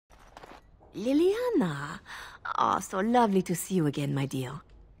Leliana! Oh, so lovely to see you again, my dear.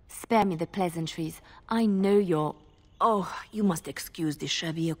 Spare me the pleasantries. I know you're... Oh, you must excuse the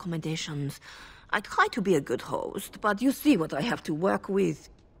shabby accommodations. I try to be a good host, but you see what I have to work with.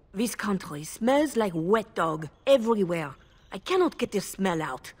 This country smells like wet dog everywhere. I cannot get the smell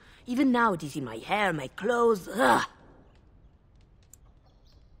out. Even now it is in my hair, my clothes. Ugh.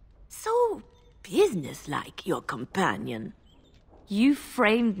 So businesslike, your companion. You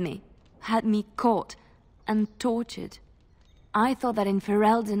framed me, had me caught, and tortured. I thought that in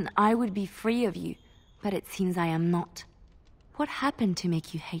Ferelden I would be free of you, but it seems I am not. What happened to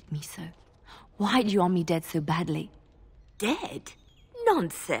make you hate me so? Why do you want me dead so badly? Dead?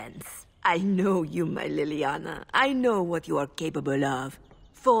 Nonsense. I know you, my Leliana. I know what you are capable of.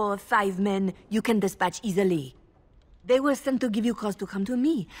 4 or 5 men you can dispatch easily. They were sent to give you cause to come to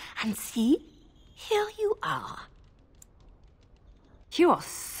me. And see, here you are. You are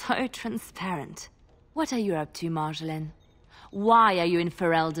so transparent. What are you up to, Marjolaine? Why are you in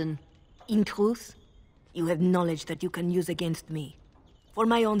Ferelden? In truth, you have knowledge that you can use against me. For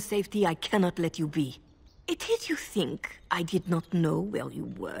my own safety, I cannot let you be. Did you think I did not know where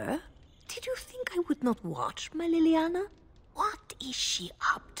you were? Did you think I would not watch, my Leliana? What is she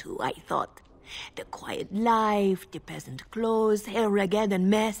up to, I thought? The quiet life, the peasant clothes, hair ragged and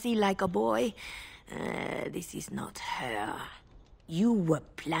messy like a boy. This is not her. You were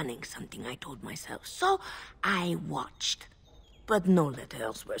planning something, I told myself, so I watched. But no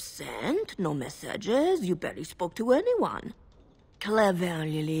letters were sent, no messages, you barely spoke to anyone. Clever,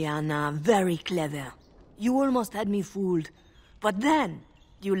 Leliana, very clever. You almost had me fooled. But then,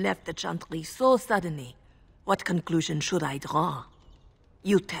 you left the Chantry so suddenly. What conclusion should I draw?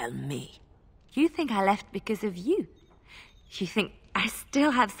 You tell me. You think I left because of you? You think I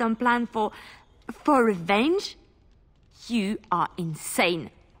still have some plan for revenge? You are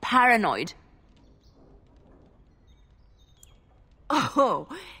insane, paranoid. Oh,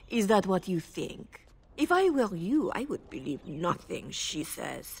 is that what you think? If I were you, I would believe nothing she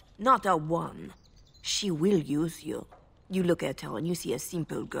says. Not a one. She will use you. You look at her and you see a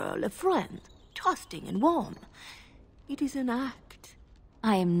simple girl, a friend, trusting and warm. It is an act.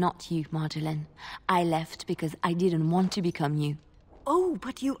 I am not you, Marjolaine. I left because I didn't want to become you. Oh,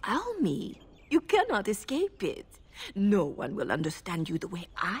 but you are me. You cannot escape it. No one will understand you the way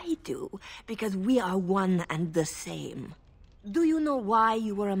I do, because we are one and the same. Do you know why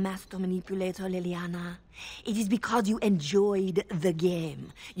you were a master manipulator, Leliana? It is because you enjoyed the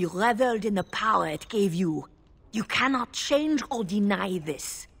game. You reveled in the power it gave you. You cannot change or deny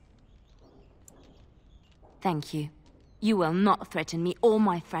this. Thank you. You will not threaten me or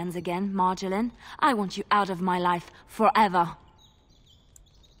my friends again, Marjolaine. I want you out of my life forever.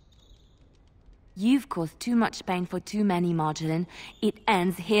 You've caused too much pain for too many, Marjolaine. It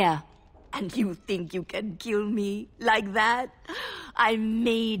ends here. And you think you can kill me like that? I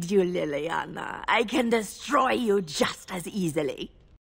made you, Leliana. I can destroy you just as easily.